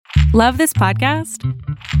Love this podcast?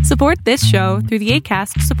 Support this show through the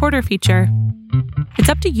Acast supporter feature. It's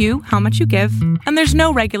up to you how much you give, and there's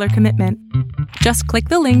no regular commitment. Just click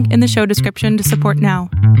the link in the show description to support now.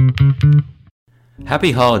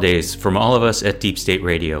 Happy holidays from all of us at Deep State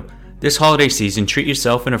Radio. This holiday season, treat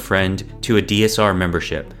yourself and a friend to a DSR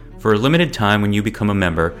membership. For a limited time when you become a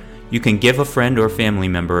member, you can give a friend or family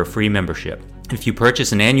member a free membership. If you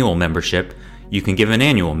purchase an annual membership, you can give an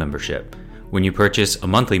annual membership. When you purchase a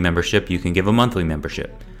monthly membership, you can give a monthly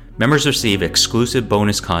membership. Members receive exclusive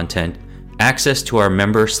bonus content, access to our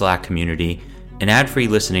member Slack community, an ad-free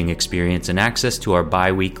listening experience, and access to our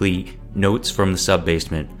bi-weekly Notes from the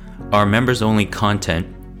Sub-Basement, our members-only content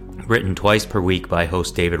written twice per week by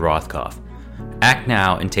host David Rothkopf. Act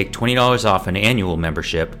now and take $20 off an annual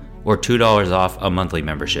membership or $2 off a monthly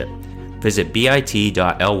membership. Visit bit.ly/DSR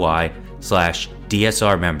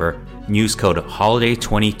member and use code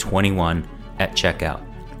HOLIDAY2021 at checkout.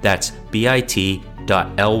 That's bit.ly/DSR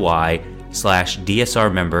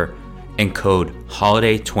member and code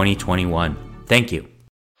HOLIDAY2021. Thank you.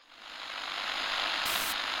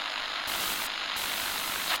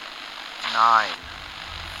 Nine,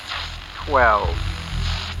 12,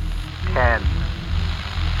 10,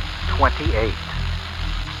 28,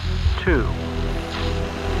 2,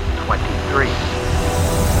 23.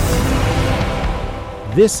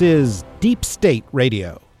 This is Deep State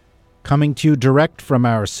Radio, coming to you direct from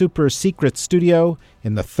our super secret studio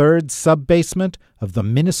in the third sub-basement of the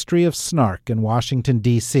Ministry of Snark in Washington,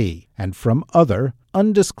 D.C., and from other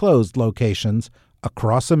undisclosed locations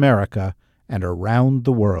across America and around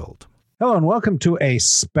the world. Hello, and welcome to a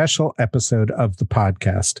special episode of the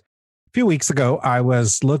podcast. A few weeks ago, I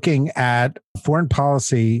was looking at a foreign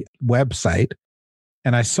policy website,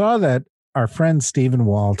 and I saw that our friend Stephen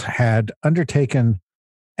Walt had undertaken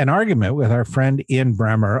an argument with our friend Ian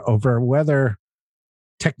Bremmer over whether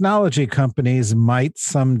technology companies might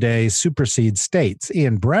someday supersede states.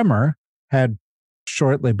 Ian Bremmer had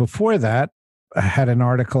shortly before that had an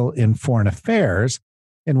article in Foreign Affairs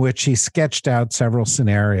in which he sketched out several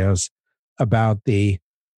scenarios about the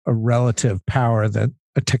relative power that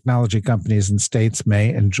technology companies and states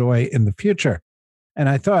may enjoy in the future. And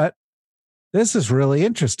I thought, this is really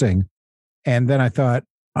interesting. And then I thought,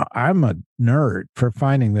 I'm a nerd for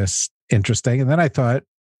finding this interesting. And then I thought,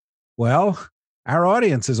 well, our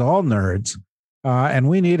audience is all nerds, and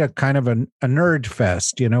we need a kind of a nerd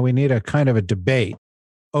fest. You know, we need a kind of a debate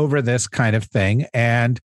over this kind of thing.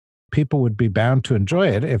 And people would be bound to enjoy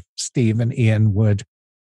it if Steve and Ian would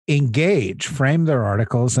engage, frame their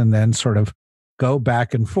articles, and then sort of go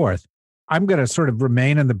back and forth. I'm going to sort of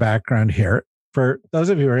remain in the background here. For those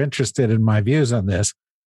of you who are interested in my views on this,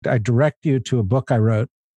 I direct you to a book I wrote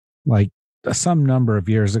like some number of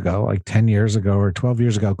years ago, like 10 years ago or 12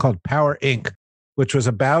 years ago, called Power Inc., which was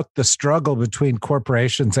about the struggle between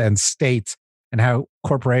corporations and states and how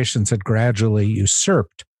corporations had gradually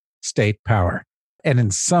usurped state power and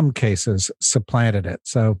in some cases supplanted it.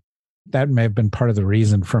 So that may have been part of the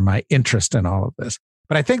reason for my interest in all of this.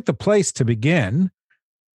 But I think the place to begin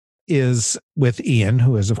is with Ian,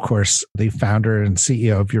 who is, of course, the founder and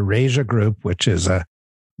CEO of Eurasia Group, which is a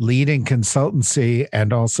leading consultancy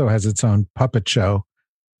and also has its own puppet show.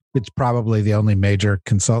 It's probably the only major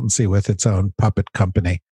consultancy with its own puppet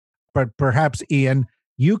company. But perhaps, Ian,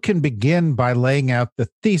 you can begin by laying out the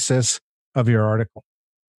thesis of your article.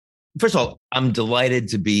 First of all, I'm delighted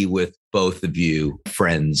to be with both of you,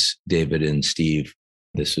 friends, David and Steve.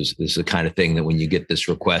 This is the kind of thing that when you get this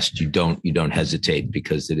request, you don't hesitate,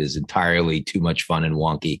 because it is entirely too much fun and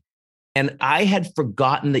wonky. And I had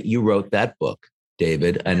forgotten that you wrote that book,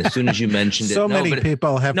 David. And as soon as you mentioned it, many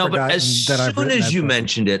people have forgotten that I've written that book. As soon as you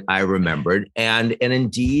mentioned it, I remembered. And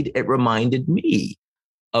indeed, it reminded me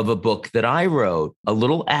of a book that I wrote a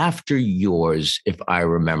little after yours, if I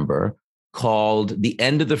remember, called The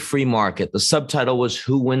End of the Free Market. The subtitle was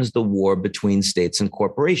Who Wins the War Between States and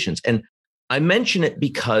Corporations? And I mention it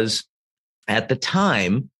because at the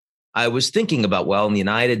time I was thinking about, well, in the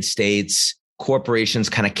United States, corporations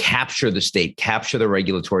kind of capture the state, capture the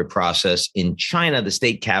regulatory process. In China, the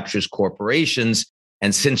state captures corporations.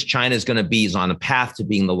 And since China is on a path to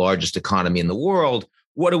being the largest economy in the world,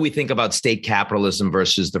 what do we think about state capitalism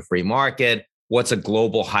versus the free market? What's a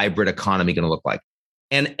global hybrid economy going to look like?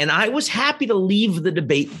 And I was happy to leave the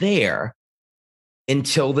debate there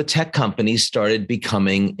until the tech companies started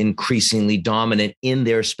becoming increasingly dominant in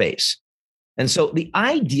their space. And so the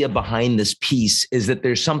idea behind this piece is that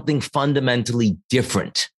there's something fundamentally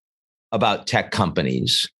different about tech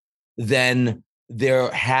companies than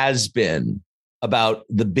there has been about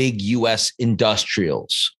the big US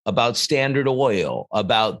industrials, about Standard Oil,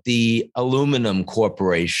 about the Aluminum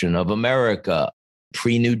Corporation of America,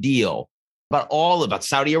 pre-New Deal, about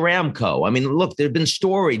Saudi Aramco. I mean, look, there have been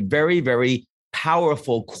storied, very, very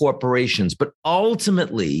powerful corporations, but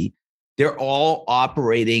ultimately, they're all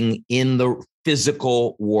operating in the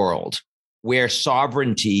physical world where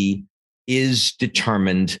sovereignty is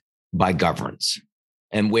determined by governments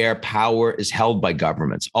and where power is held by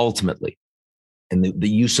governments ultimately, and the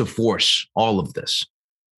use of force, all of this.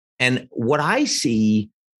 And what I see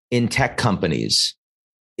in tech companies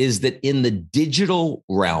is that in the digital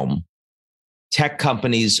realm, tech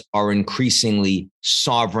companies are increasingly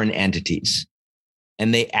sovereign entities,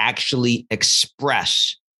 and they actually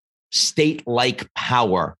express state-like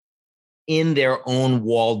power in their own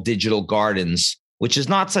walled digital gardens, which is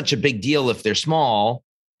not such a big deal if they're small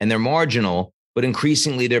and they're marginal, but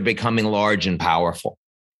increasingly they're becoming large and powerful.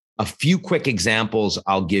 A few quick examples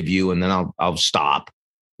I'll give you, and then I'll stop.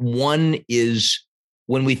 One is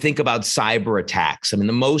when we think about cyber attacks. I mean,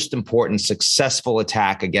 the most important successful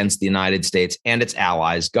attack against the United States and its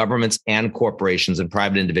allies, governments and corporations and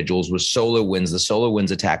private individuals, was SolarWinds, the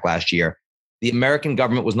SolarWinds attack last year. The American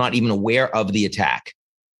government was not even aware of the attack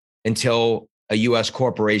until a US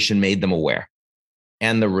corporation made them aware.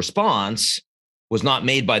 And the response was not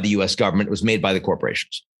made by the US government, it was made by the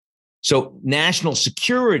corporations. So national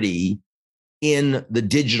security in the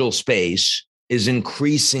digital space is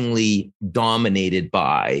increasingly dominated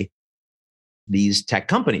by these tech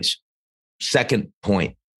companies. Second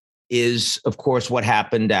point is, of course, what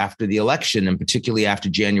happened after the election, and particularly after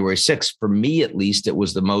January 6th. For me, at least, it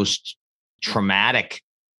was the most traumatic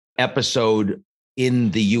episode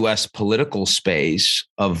in the US political space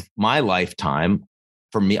of my lifetime.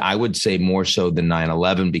 For me, I would say more so than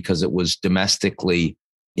 9/11, because it was domestically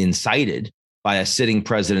incited by a sitting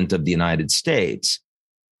president of the United States.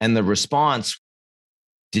 And the response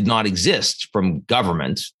did not exist from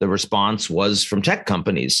government. The response was from tech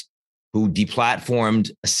companies who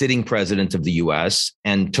deplatformed a sitting president of the US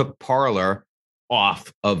and took Parler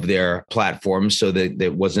off of their platforms so that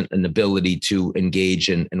there wasn't an ability to engage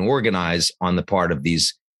and organize on the part of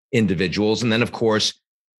these individuals. And then, of course,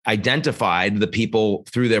 identified the people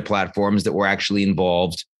through their platforms that were actually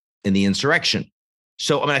involved in the insurrection.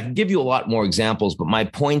 So, I mean, I can give you a lot more examples, but my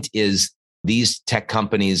point is these tech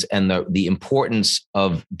companies and the importance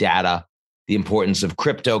of data, the importance of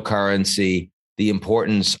cryptocurrency, the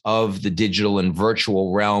importance of the digital and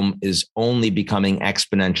virtual realm is only becoming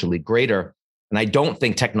exponentially greater. And I don't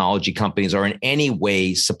think technology companies are in any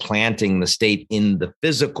way supplanting the state in the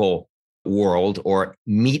physical world or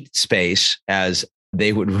meat space, as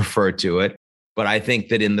they would refer to it. But I think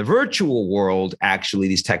that in the virtual world, actually,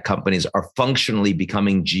 these tech companies are functionally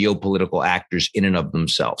becoming geopolitical actors in and of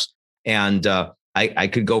themselves. And I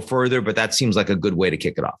could go further, but that seems like a good way to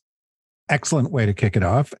kick it off. Excellent way to kick it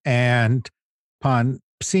off. And upon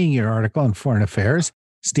seeing your article in Foreign Affairs,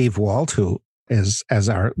 Steve Walt, who is, as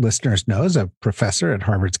our listeners know, is a professor at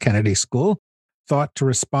Harvard's Kennedy School, thought to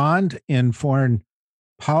respond in Foreign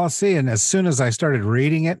Policy. And as soon as I started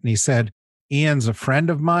reading it, and he said, "Ian's a friend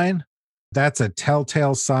of mine," that's a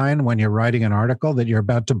telltale sign when you're writing an article that you're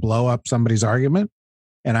about to blow up somebody's argument.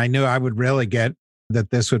 And I knew I would really get that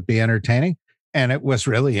this would be entertaining. And it was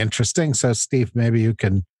really interesting. So, Steve, maybe you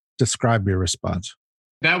can describe your response.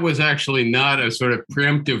 That was actually not a sort of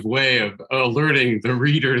preemptive way of alerting the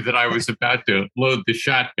reader that I was about to load the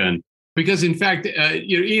shotgun. Because, in fact,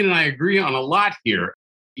 Ian and I agree on a lot here.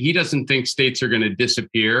 He doesn't think states are going to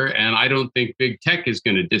disappear, and I don't think big tech is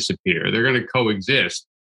going to disappear. They're going to coexist.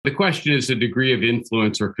 The question is the degree of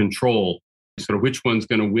influence or control, sort of which one's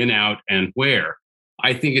going to win out and where.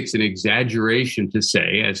 I think it's an exaggeration to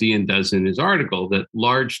say, as Ian does in his article, that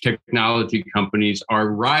large technology companies are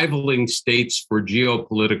rivaling states for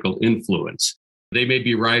geopolitical influence. They may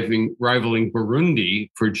be rivaling Burundi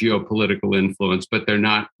for geopolitical influence, but they're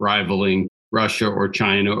not rivaling Russia or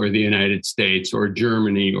China or the United States or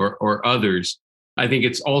Germany or others. I think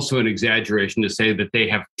it's also an exaggeration to say that they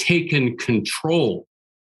have taken control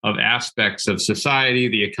of aspects of society,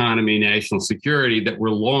 the economy, national security that were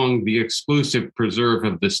long the exclusive preserve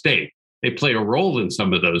of the state. They play a role in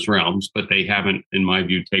some of those realms, but they haven't, in my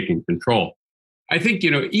view, taken control. I think,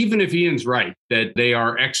 even if Ian's right that they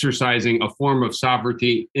are exercising a form of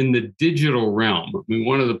sovereignty in the digital realm, I mean,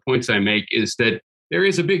 one of the points I make is that there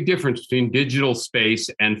is a big difference between digital space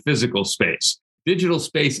and physical space. Digital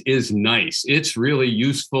space is nice. It's really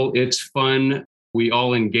useful. It's fun. We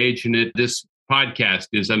all engage in it. This podcast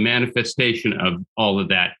is a manifestation of all of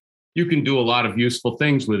that. You can do a lot of useful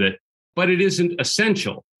things with it. but it isn't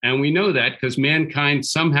essential. And we know that because mankind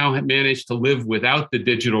somehow had managed to live without the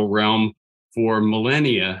digital realm for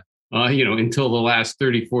millennia, until the last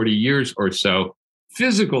 30, 40 years or so.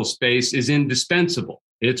 Physical space is indispensable.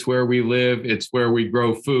 It's where we live. It's where we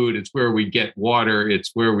grow food. It's where we get water.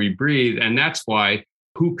 It's where we breathe. And that's why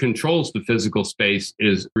who controls the physical space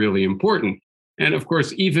is really important. And of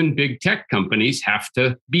course, even big tech companies have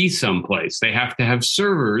to be someplace. They have to have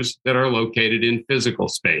servers that are located in physical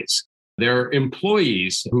space. Their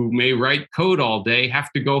employees who may write code all day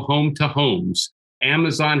have to go home to homes.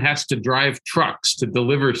 Amazon has to drive trucks to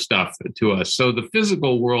deliver stuff to us. So the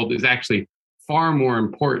physical world is actually far more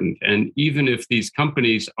important. And even if these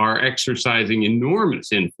companies are exercising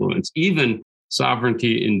enormous influence, even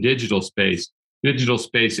sovereignty in digital space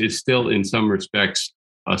is still in some respects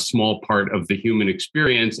a small part of the human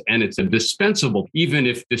experience, and it's indispensable, even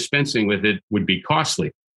if dispensing with it would be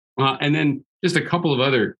costly. And then just a couple of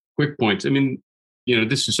other quick points. I mean,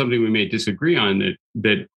 this is something we may disagree on,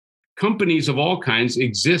 that companies of all kinds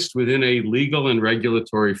exist within a legal and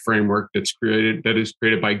regulatory framework that is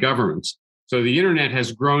created by governments. So the internet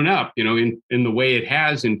has grown up, in the way it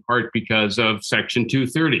has, in part because of Section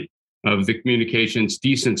 230 of the Communications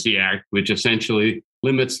Decency Act, which essentially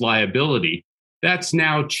limits liability. That's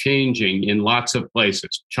now changing in lots of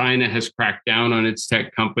places. China has cracked down on its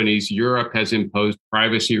tech companies. Europe has imposed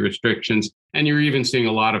privacy restrictions. And you're even seeing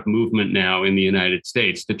a lot of movement now in the United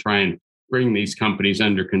States to try and bring these companies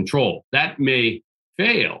under control. That may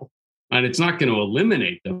fail, and it's not going to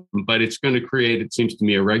eliminate them, but it's going to create, it seems to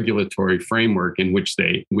me, a regulatory framework in which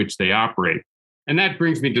they operate. And that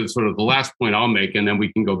brings me to sort of the last point I'll make, and then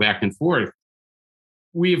we can go back and forth.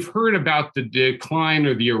 We've heard about the decline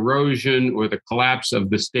or the erosion or the collapse of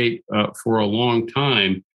the state for a long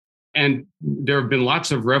time. And there have been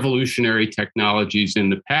lots of revolutionary technologies in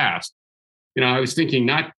the past. I was thinking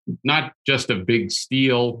not just of big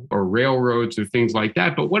steel or railroads or things like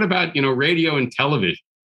that, but what about, radio and television?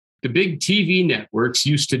 The big TV networks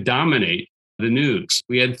used to dominate the news.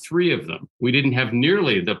 We had 3 of them. We didn't have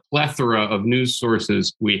nearly the plethora of news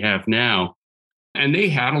sources we have now. And they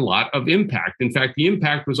had a lot of impact. In fact, the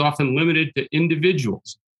impact was often limited to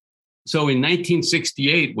individuals. So in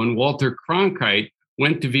 1968, when Walter Cronkite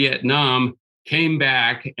went to Vietnam, came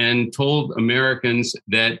back and told Americans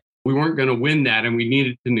that we weren't going to win that and we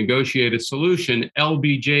needed to negotiate a solution,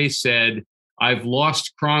 LBJ said, "I've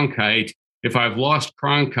lost Cronkite. If I've lost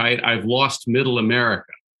Cronkite, I've lost middle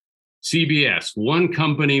America." CBS, one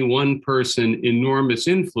company, one person, enormous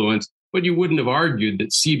influence. But you wouldn't have argued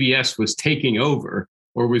that CBS was taking over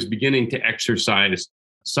or was beginning to exercise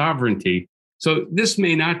sovereignty. So this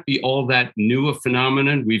may not be all that new a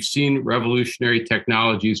phenomenon. We've seen revolutionary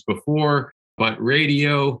technologies before, but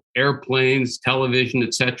radio, airplanes, television,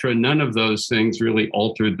 etc., none of those things really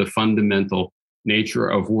altered the fundamental nature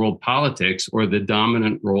of world politics or the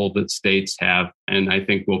dominant role that states have, and I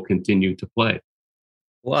think will continue to play.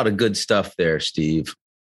 A lot of good stuff there, Steve.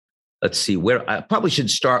 Let's see, where I probably should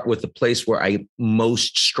start with the place where I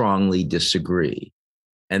most strongly disagree.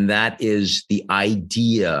 And that is the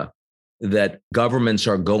idea that governments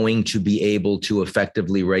are going to be able to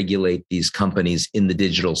effectively regulate these companies in the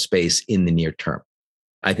digital space in the near term.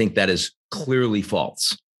 I think that is clearly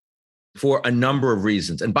false for a number of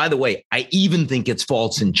reasons. And by the way, I even think it's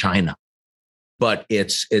false in China, but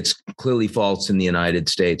it's clearly false in the United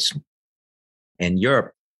States and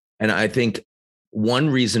Europe. And I think one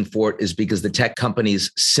reason for it is because the tech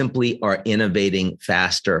companies simply are innovating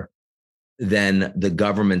faster than the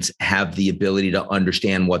governments have the ability to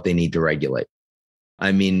understand what they need to regulate.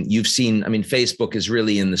 I mean, Facebook is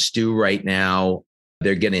really in the stew right now.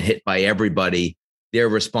 They're getting hit by everybody. Their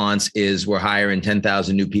response is, we're hiring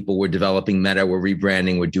 10,000 new people. We're developing Meta. We're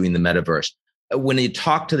rebranding. We're doing the metaverse. When you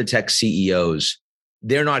talk to the tech CEOs,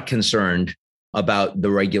 they're not concerned about the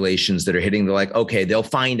regulations that are hitting. They're like, okay, they'll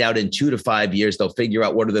find out in 2 to 5 years. They'll figure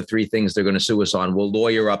out what are the 3 things they're going to sue us on. We'll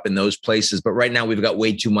lawyer up in those places. But right now, we've got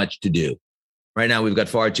way too much to do. Right now, we've got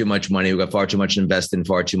far too much money. We've got far too much to invest in,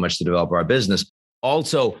 far too much to develop our business.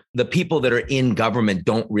 Also, the people that are in government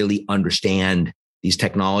don't really understand these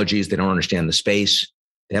technologies. They don't understand the space.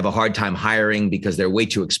 They have a hard time hiring because they're way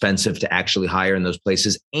too expensive to actually hire in those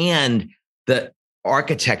places. And the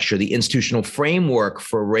architecture, the institutional framework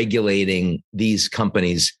for regulating these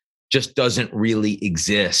companies just doesn't really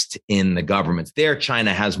exist in the governments. There,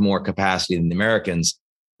 China has more capacity than the Americans,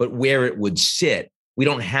 but where it would sit, we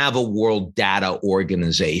don't have a world data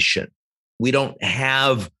organization. We don't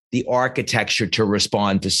have the architecture to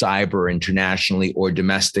respond to cyber internationally or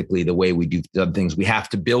domestically the way we do other things. We have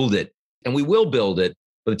to build it, and we will build it,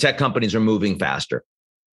 but the tech companies are moving faster.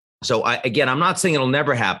 So I'm not saying it'll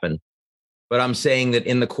never happen, But I'm saying that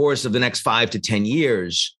in the course of the next 5 to 10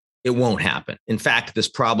 years, it won't happen. In fact, this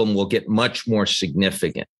problem will get much more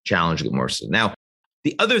significant, challenge will get more significant. Now,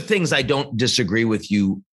 the other things I don't disagree with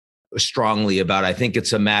you strongly about, I think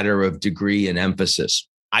it's a matter of degree and emphasis.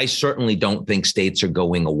 I certainly don't think states are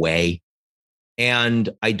going away. And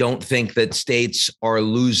I don't think that states are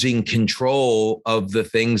losing control of the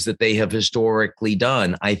things that they have historically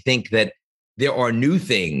done. I think that there are new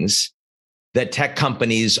things that tech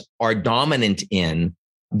companies are dominant in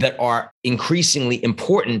that are increasingly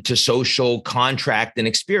important to social contract and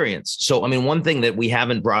experience. So, I mean, one thing that we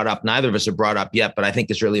haven't brought up, neither of us have brought up yet, but I think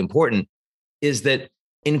is really important, is that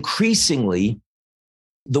increasingly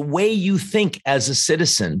the way you think as a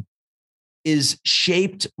citizen is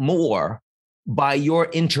shaped more by your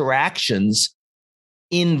interactions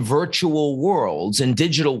in virtual worlds and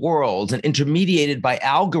digital worlds and intermediated by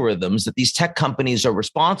algorithms that these tech companies are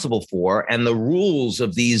responsible for and the rules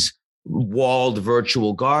of these walled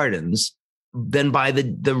virtual gardens than by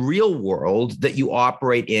the real world that you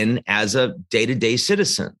operate in as a day-to-day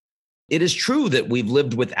citizen. It is true that we've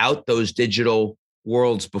lived without those digital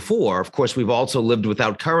worlds before. Of course, we've also lived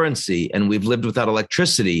without currency and we've lived without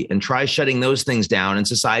electricity, and try shutting those things down and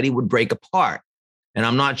society would break apart. And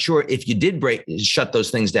I'm not sure if you did shut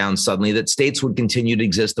those things down suddenly, that states would continue to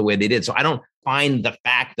exist the way they did. So I don't find the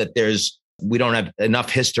fact that we don't have enough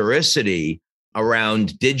historicity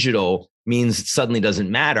around digital means it suddenly doesn't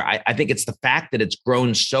matter. I think it's the fact that it's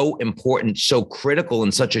grown so important, so critical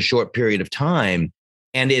in such a short period of time,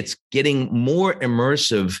 and it's getting more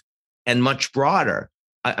immersive and much broader.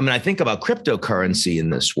 I mean, I think about cryptocurrency in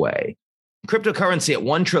this way. Cryptocurrency at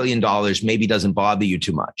 $1 trillion maybe doesn't bother you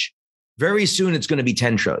too much. Very soon, it's going to be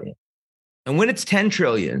 10 trillion. And when it's 10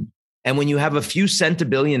 trillion, and when you have a few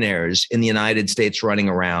centibillionaires in the United States running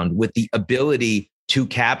around with the ability to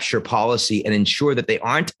capture policy and ensure that they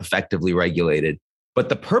aren't effectively regulated, but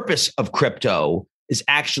the purpose of crypto is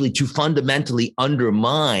actually to fundamentally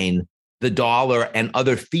undermine the dollar and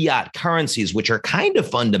other fiat currencies, which are kind of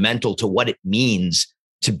fundamental to what it means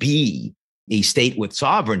to be a state with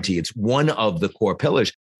sovereignty. It's one of the core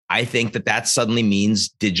pillars. I think that suddenly means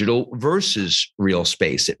digital versus real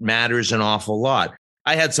space. It matters an awful lot.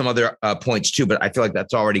 I had some other points too, but I feel like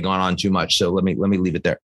that's already gone on too much. So let me leave it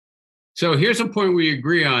there. So here's a point we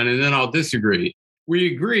agree on, and then I'll disagree.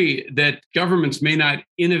 We agree that governments may not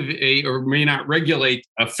innovate or may not regulate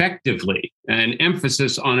effectively, an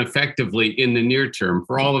emphasis on effectively in the near term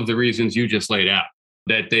for all of the reasons you just laid out,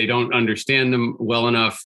 that they don't understand them well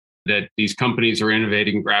enough, that these companies are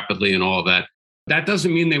innovating rapidly and all of that. That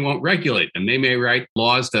doesn't mean they won't regulate them. They may write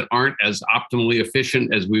laws that aren't as optimally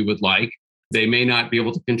efficient as we would like. They may not be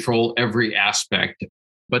able to control every aspect,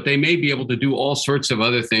 but they may be able to do all sorts of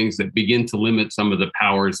other things that begin to limit some of the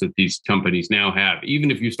powers that these companies now have. Even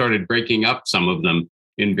if you started breaking up some of them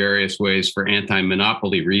in various ways for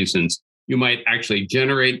anti-monopoly reasons, you might actually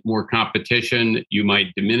generate more competition. You might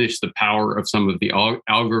diminish the power of some of the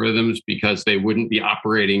algorithms because they wouldn't be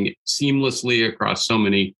operating seamlessly across so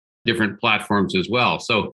many different platforms as well.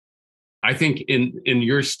 So I think in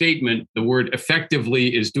your statement, the word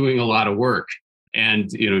effectively is doing a lot of work. And,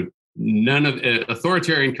 none of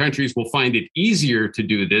authoritarian countries will find it easier to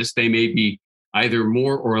do this. They may be either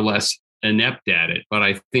more or less inept at it. But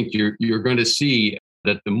I think you're going to see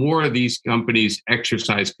that the more these companies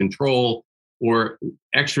exercise control or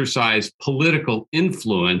exercise political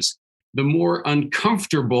influence, the more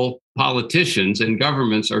uncomfortable politicians and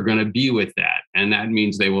governments are going to be with that. And that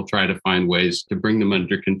means they will try to find ways to bring them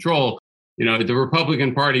under control. The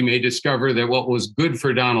Republican Party may discover that what was good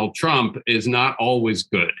for Donald Trump is not always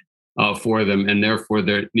good for them. And therefore,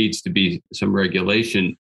 there needs to be some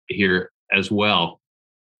regulation here as well.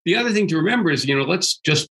 The other thing to remember is, let's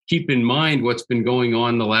just keep in mind what's been going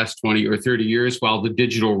on the last 20 or 30 years while the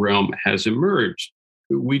digital realm has emerged.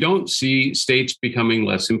 We don't see states becoming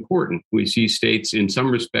less important. We see states in some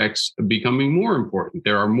respects becoming more important.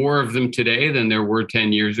 There are more of them today than there were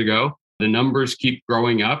 10 years ago. The numbers keep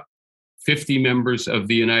growing up. 50 members of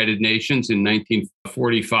the United Nations in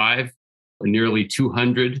 1945, nearly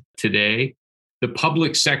 200 today. The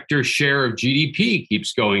public sector share of GDP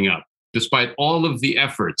keeps going up, despite all of the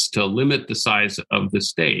efforts to limit the size of the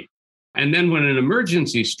state. And then when an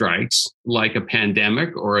emergency strikes, like a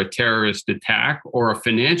pandemic or a terrorist attack or a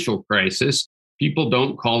financial crisis, people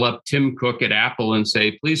don't call up Tim Cook at Apple and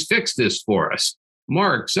say, please fix this for us.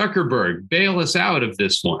 Mark Zuckerberg, bail us out of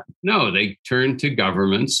this one. No, they turn to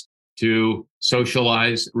governments to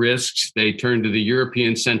socialize risks. They turn to the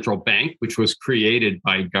European Central Bank, which was created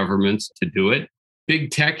by governments to do it.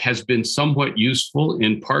 big tech has been somewhat useful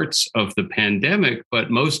in parts of the pandemic,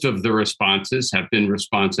 but most of the responses have been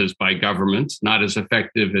responses by governments, not as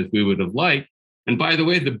effective as we would have liked. And by the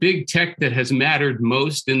way, the big tech that has mattered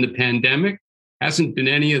most in the pandemic hasn't been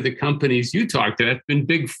any of the companies you talked about. It's been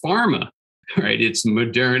big pharma, right? It's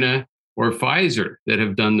Moderna or Pfizer that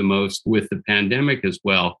have done the most with the pandemic as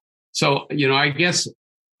well. So, I guess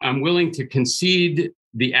I'm willing to concede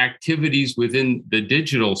the activities within the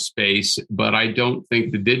digital space, but I don't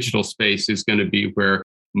think the digital space is going to be where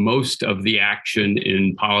most of the action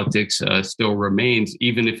in politics still remains,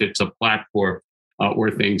 even if it's a platform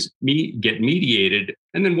where things get mediated.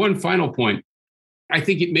 And then one final point. I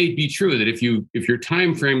think it may be true that if your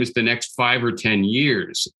time frame is the next 5 or 10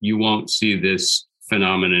 years, you won't see this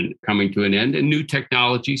phenomenon coming to an end. And new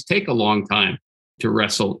technologies take a long time to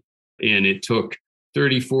wrestle in. It took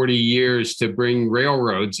 30, 40 years to bring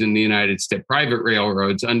railroads in the United States, private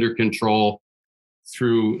railroads, under control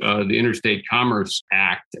through the Interstate Commerce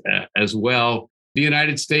Act as well. The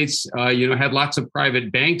United States, had lots of private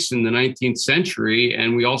banks in the 19th century,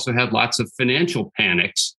 and we also had lots of financial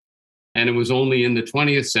panics. And it was only in the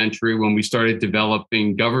 20th century when we started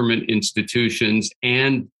developing government institutions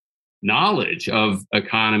and knowledge of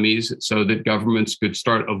economies so that governments could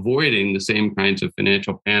start avoiding the same kinds of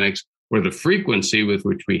financial panics or the frequency with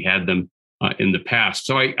which we had them in the past.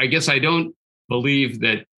 So I guess I don't believe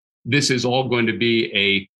that this is all going to be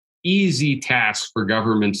a easy task for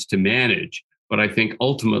governments to manage, but I think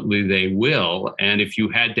ultimately they will. And if you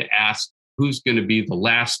had to ask who's going to be the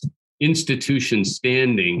last institution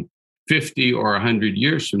standing 50 or 100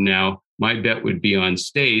 years from now, my bet would be on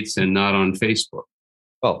states and not on Facebook.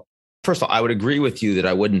 Well, first of all, I would agree with you that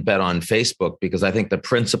I wouldn't bet on Facebook because I think the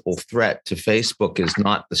principal threat to Facebook is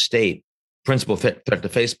not the state. Principal threat to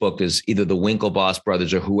Facebook is either the Winklevoss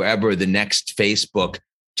brothers or whoever the next Facebook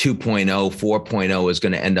 2.0, 4.0 is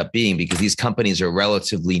going to end up being, because these companies are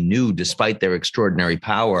relatively new despite their extraordinary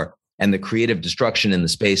power, and the creative destruction in the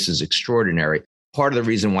space is extraordinary. Part of the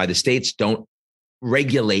reason why the states don't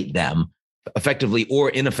regulate them effectively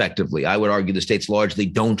or ineffectively, I would argue the states largely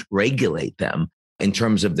don't regulate them in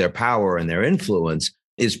terms of their power and their influence,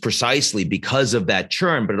 is precisely because of that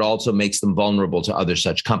churn, but it also makes them vulnerable to other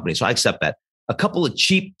such companies. So I accept that. A couple of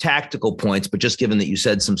cheap tactical points, but just given that you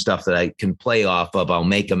said some stuff that I can play off of, I'll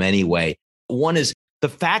make them anyway. One is the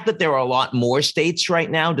fact that there are a lot more states right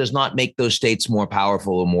now does not make those states more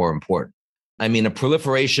powerful or more important. I mean, a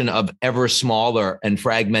proliferation of ever smaller and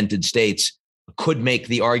fragmented states could make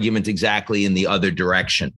the argument exactly in the other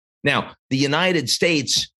direction. Now, the United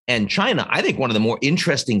States and China, I think one of the more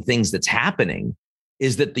interesting things that's happening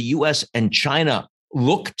is that the US and China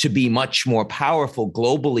look to be much more powerful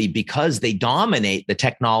globally because they dominate the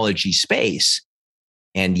technology space.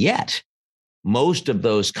 And yet, most of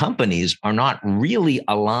those companies are not really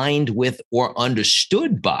aligned with or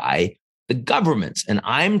understood by the governments. And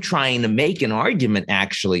I'm trying to make an argument,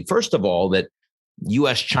 actually, first of all, that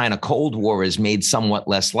US-China Cold War is made somewhat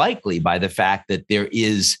less likely by the fact that there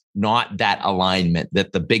is not that alignment,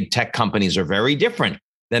 that the big tech companies are very different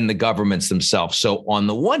than the governments themselves. So on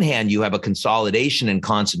the one hand, you have a consolidation and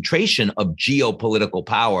concentration of geopolitical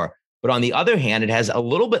power. But on the other hand, it has a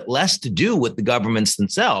little bit less to do with the governments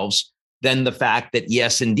themselves than the fact that,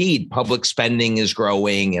 yes, indeed, public spending is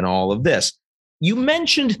growing and all of this. You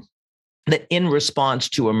mentioned that in response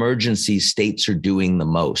to emergencies, states are doing the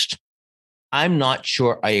most. I'm not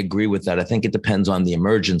sure I agree with that. I think it depends on the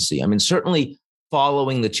emergency. I mean, certainly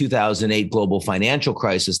following the 2008 global financial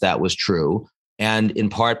crisis, that was true. And in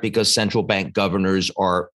part because central bank governors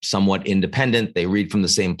are somewhat independent. They read from the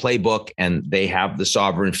same playbook and they have the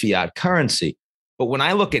sovereign fiat currency. But when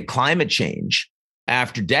I look at climate change,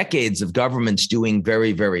 after decades of governments doing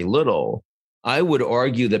very, very little, I would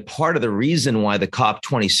argue that part of the reason why the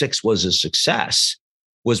COP26 was a success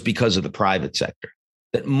was because of the private sector.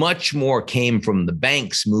 That much more came from the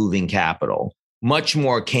banks moving capital, much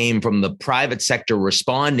more came from the private sector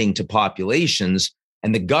responding to populations,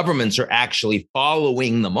 and the governments are actually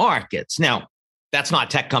following the markets. Now, that's not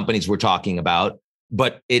tech companies we're talking about,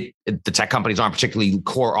 but the tech companies aren't particularly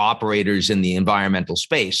core operators in the environmental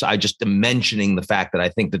space. I just am mentioning the fact that I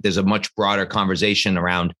think that there's a much broader conversation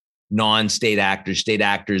around non-state actors, state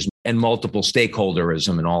actors, and multiple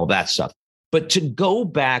stakeholderism and all of that stuff. But to go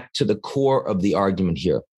back to the core of the argument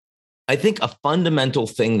here, I think a fundamental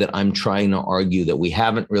thing that I'm trying to argue that we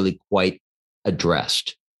haven't really quite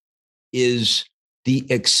addressed is the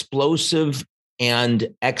explosive and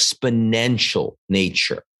exponential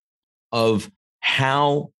nature of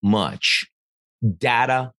how much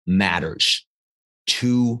data matters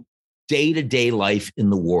to day-to-day life in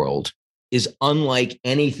the world is unlike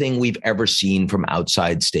anything we've ever seen from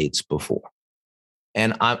outside states before.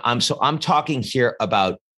 And I'm talking here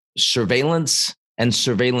about surveillance and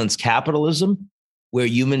surveillance capitalism, where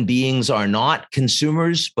human beings are not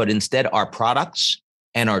consumers, but instead are products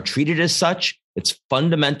and are treated as such. It's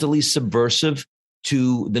fundamentally subversive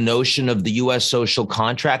to the notion of the U.S. social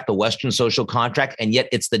contract, the Western social contract, and yet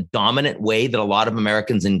it's the dominant way that a lot of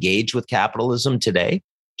Americans engage with capitalism today,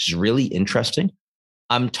 which is really interesting.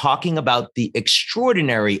 I'm talking about the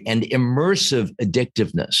extraordinary and immersive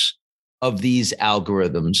addictiveness of these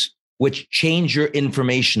algorithms, which change your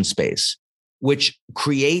information space, which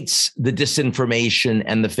creates the disinformation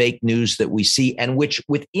and the fake news that we see, and which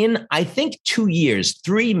within, I think, 2 years,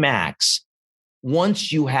 3 max,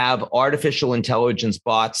 once you have artificial intelligence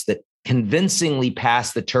bots that convincingly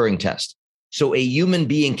pass the Turing test, so a human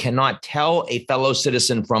being cannot tell a fellow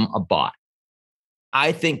citizen from a bot,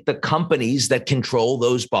 I think the companies that control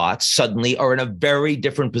those bots suddenly are in a very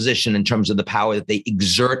different position in terms of the power that they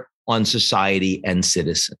exert on society and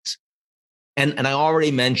citizens. And I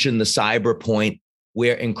already mentioned the cyber point,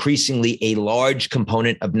 where increasingly a large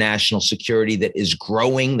component of national security that is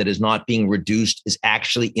growing, that is not being reduced, is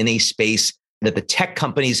actually in a space that the tech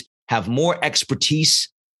companies have more expertise,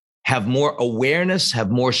 have more awareness,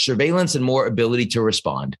 have more surveillance, and more ability to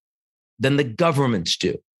respond than the governments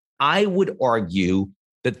do. I would argue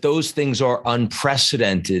that those things are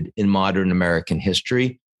unprecedented in modern American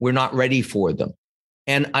history. We're not ready for them.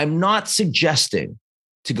 And I'm not suggesting,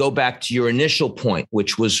 to go back to your initial point,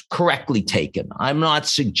 which was correctly taken, I'm not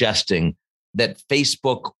suggesting that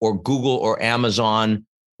Facebook or Google or Amazon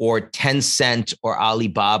or Tencent or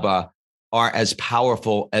Alibaba are as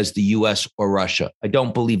powerful as the US or Russia. I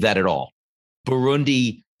don't believe that at all.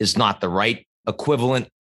 Burundi is not the right equivalent,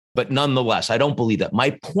 but nonetheless, I don't believe that.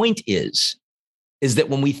 My point is that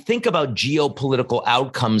when we think about geopolitical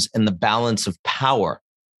outcomes and the balance of power,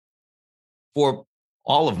 for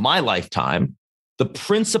all of my lifetime, the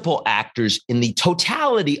principal actors in the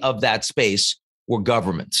totality of that space were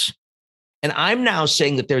governments. And I'm now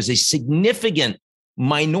saying that there's a significant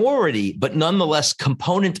minority, but nonetheless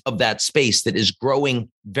component of that space that is growing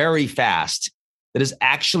very fast, that is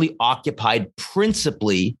actually occupied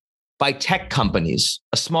principally by tech companies,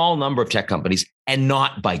 a small number of tech companies, and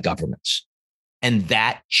not by governments. And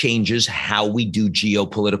that changes how we do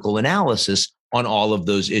geopolitical analysis on all of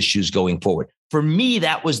those issues going forward. For me,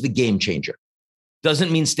 that was the game changer.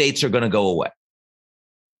 Doesn't mean states are going to go away.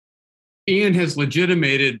 Ian has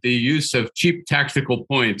legitimated the use of cheap tactical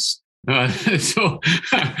points. So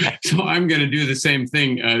I'm going to do the same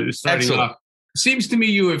thing starting Excellent. off. Seems to me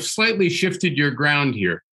you have slightly shifted your ground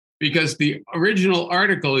here, because the original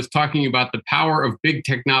article is talking about the power of big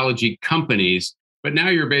technology companies. But now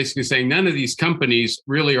you're basically saying none of these companies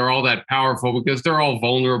really are all that powerful because they're all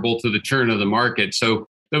vulnerable to the churn of the market. So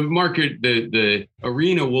the market, the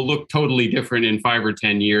arena will look totally different in 5 or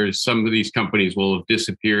 10 years. Some of these companies will have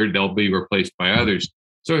disappeared. They'll be replaced by others.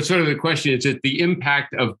 So it's sort of the question, is it the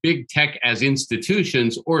impact of big tech as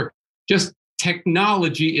institutions or just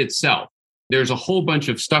technology itself? There's a whole bunch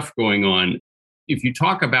of stuff going on. If you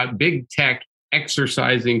talk about big tech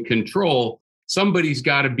exercising control, somebody's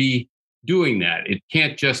got to be doing that. It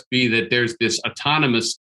can't just be that there's this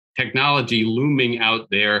autonomous technology looming out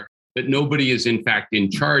there that nobody is in fact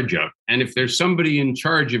in charge of. And if there's somebody in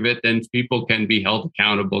charge of it, then people can be held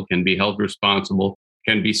accountable, can be held responsible,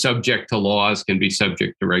 can be subject to laws, can be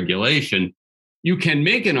subject to regulation. You can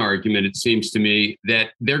make an argument, it seems to me,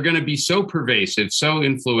 that they're going to be so pervasive, so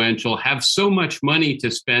influential, have so much money to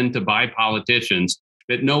spend to buy politicians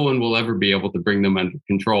that no one will ever be able to bring them under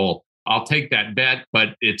control. I'll take that bet,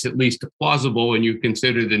 but it's at least plausible when you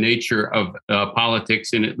consider the nature of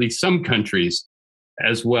politics in at least some countries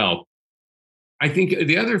as well. I think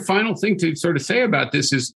the other final thing to sort of say about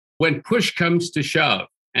this is when push comes to shove,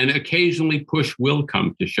 and occasionally push will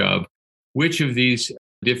come to shove, which of these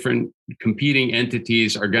different competing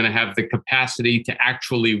entities are going to have the capacity to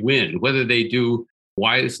actually win, whether they do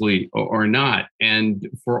wisely or not. And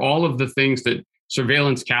for all of the things that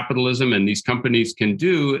surveillance capitalism and these companies can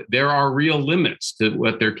do, there are real limits to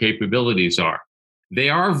what their capabilities are. They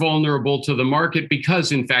are vulnerable to the market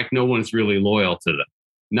because, in fact, no one's really loyal to them.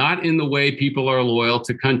 Not in the way people are loyal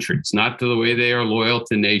to countries, not to the way they are loyal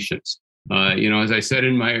to nations. As I said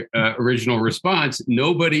in my original response,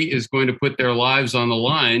 nobody is going to put their lives on the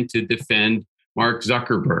line to defend Mark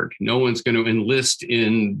Zuckerberg. No one's going to enlist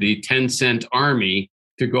in the Tencent army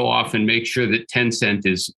to go off and make sure that Tencent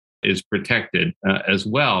is protected as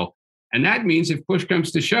well. And that means if push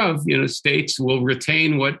comes to shove, states will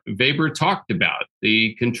retain what Weber talked about,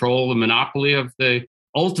 the control, the monopoly of the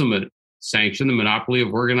ultimate sanction the monopoly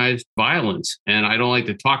of organized violence. And I don't like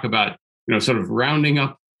to talk about, sort of rounding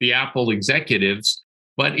up the Apple executives.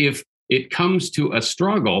 But if it comes to a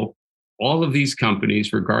struggle, all of these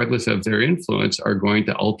companies, regardless of their influence, are going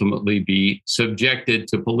to ultimately be subjected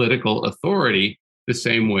to political authority the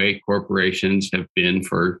same way corporations have been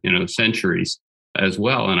for, centuries as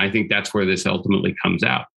well. And I think that's where this ultimately comes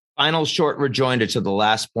out. Final short rejoinder to the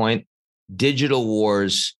last point. Digital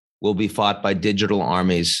wars will be fought by digital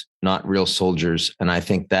armies, not real soldiers. And I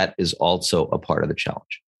think that is also a part of the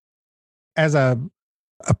challenge. As a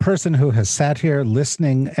person who has sat here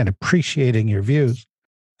listening and appreciating your views,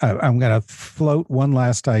 I'm going to float one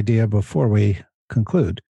last idea before we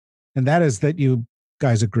conclude. And that is that you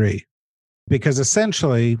guys agree. Because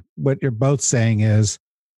essentially what you're both saying is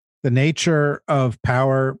the nature of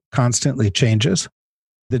power constantly changes.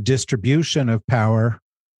 The distribution of power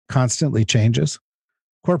constantly changes.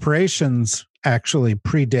 Corporations actually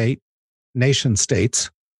predate nation states.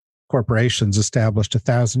 Corporations established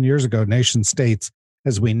 1,000 years ago. Nation states,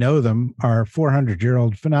 as we know them, are a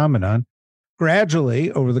 400-year-old phenomenon.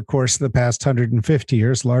 Gradually, over the course of the past 150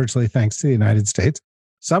 years, largely thanks to the United States,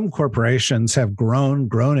 some corporations have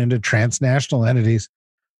grown into transnational entities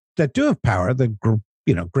that do have power that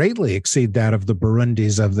greatly exceed that of the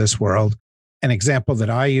Burundis of this world. An example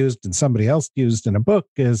that I used and somebody else used in a book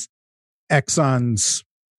is Exxon's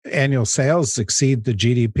annual sales exceed the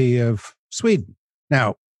GDP of Sweden.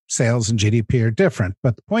 Now, sales and GDP are different,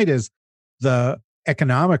 but the point is the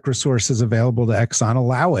economic resources available to Exxon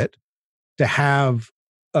allow it to have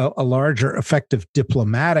a larger effective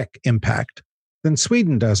diplomatic impact than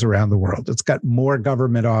Sweden does around the world. It's got more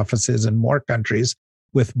government offices in more countries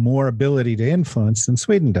with more ability to influence than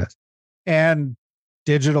Sweden does. And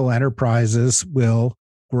digital enterprises will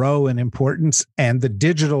grow in importance, and the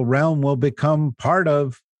digital realm will become part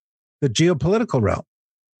of the geopolitical realm.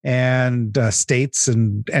 And states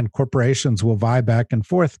and corporations will vie back and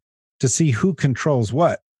forth to see who controls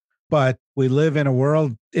what. But we live in a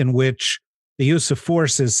world in which the use of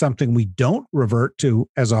force is something we don't revert to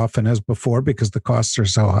as often as before because the costs are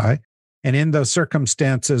so high. And in those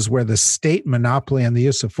circumstances where the state monopoly on the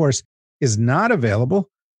use of force is not available,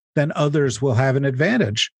 then others will have an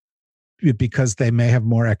advantage because they may have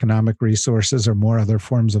more economic resources or more other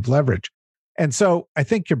forms of leverage. And so I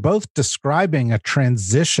think you're both describing a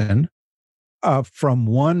transition from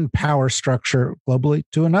one power structure globally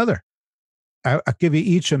to another. I'll give you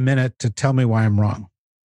each a minute to tell me why I'm wrong.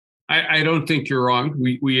 I don't think you're wrong.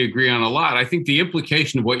 We agree on a lot. I think the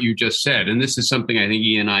implication of what you just said, and this is something I think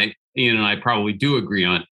Ian and I probably do agree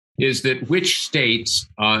on, is that which states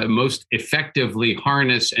most effectively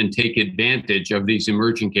harness and take advantage of these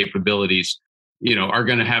emerging capabilities, are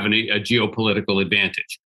going to have a geopolitical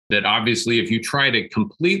advantage. That obviously, if you try to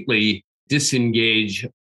completely disengage,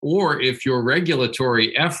 or if your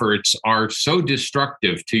regulatory efforts are so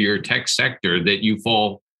destructive to your tech sector that you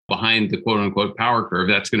fall behind the quote unquote power curve,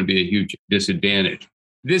 that's going to be a huge disadvantage.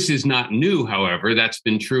 This is not new, however. That's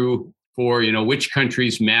been true for, which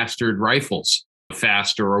countries mastered rifles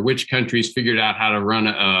faster or which countries figured out how to run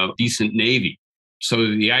a decent navy. So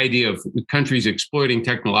the idea of countries exploiting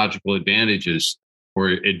technological advantages or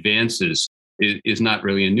advances is not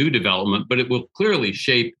really a new development, but it will clearly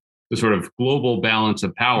shape the sort of global balance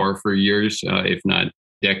of power for years, if not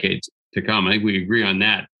decades to come. I think we agree on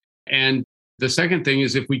that. And the second thing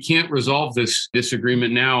is, if we can't resolve this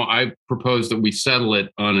disagreement now, I propose that we settle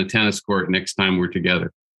it on a tennis court next time we're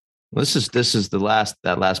together. This is that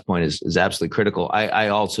last point is absolutely critical. I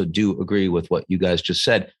also do agree with what you guys just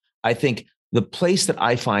said. I think the place that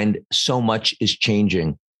I find so much is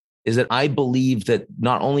changing is that I believe that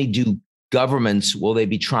not only do governments, will they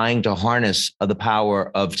be trying to harness the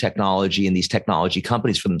power of technology and these technology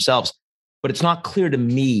companies for themselves, but it's not clear to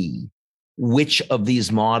me which of these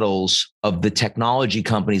models of the technology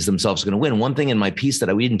companies themselves are going to win. One thing in my piece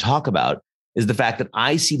that we didn't talk about is the fact that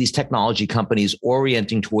I see these technology companies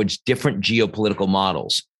orienting towards different geopolitical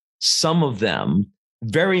models. Some of them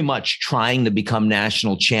very much trying to become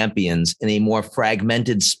national champions in a more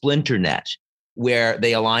fragmented splinter net where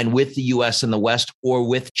they align with the US and the West or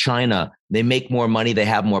with China. They make more money, they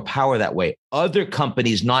have more power that way. Other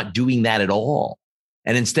companies not doing that at all.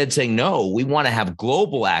 And instead saying, no, we want to have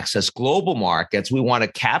global access, global markets. We want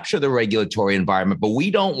to capture the regulatory environment, but we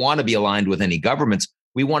don't want to be aligned with any governments.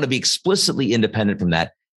 We want to be explicitly independent from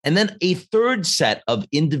that. And then a third set of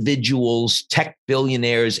individuals, tech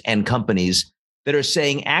billionaires and companies that are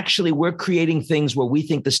saying, actually, we're creating things where we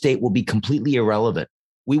think the state will be completely irrelevant.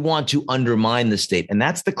 We want to undermine the state. And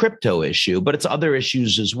that's the crypto issue, but it's other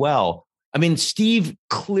issues as well. I mean, Steve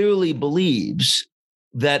clearly believes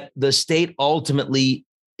that the state ultimately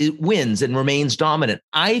it wins and remains dominant?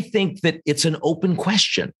 I think that it's an open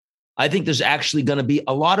question. I think there's actually going to be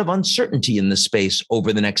a lot of uncertainty in this space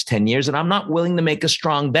over the next 10 years. And I'm not willing to make a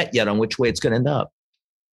strong bet yet on which way it's going to end up.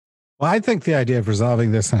 Well, I think the idea of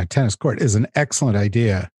resolving this on a tennis court is an excellent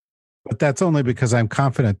idea, but that's only because I'm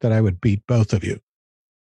confident that I would beat both of you.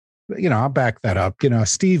 I'll back that up.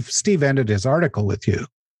 Steve ended his article with you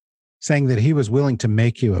saying that he was willing to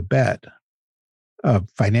make you a bet, a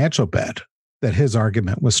financial bet, that his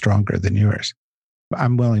argument was stronger than yours.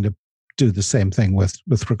 I'm willing to do the same thing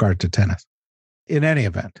with regard to tennis. In any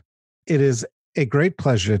event, it is a great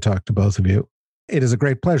pleasure to talk to both of you. It is a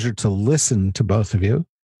great pleasure to listen to both of you.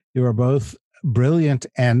 You are both brilliant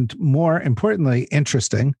and, more importantly,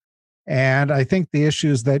 interesting. And I think the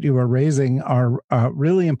issues that you are raising are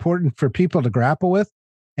really important for people to grapple with.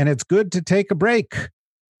 And it's good to take a break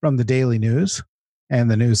from the daily news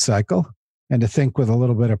and the news cycle and to think with a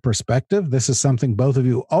little bit of perspective. This is something both of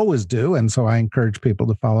you always do. And so I encourage people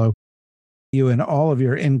to follow you in all of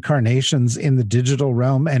your incarnations in the digital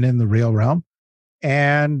realm and in the real realm.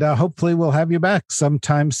 And hopefully we'll have you back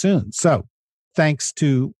sometime soon. So thanks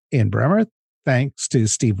to Ian Bremmer. Thanks to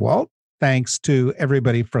Steve Walt. Thanks to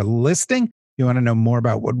everybody for listening. You want to know more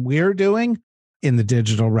about what we're doing in the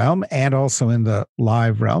digital realm and also in the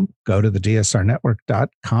live realm, go to the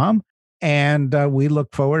dsrnetwork.com. And we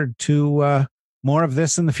look forward to more of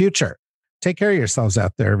this in the future. Take care of yourselves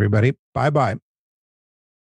out there, everybody. Bye-bye.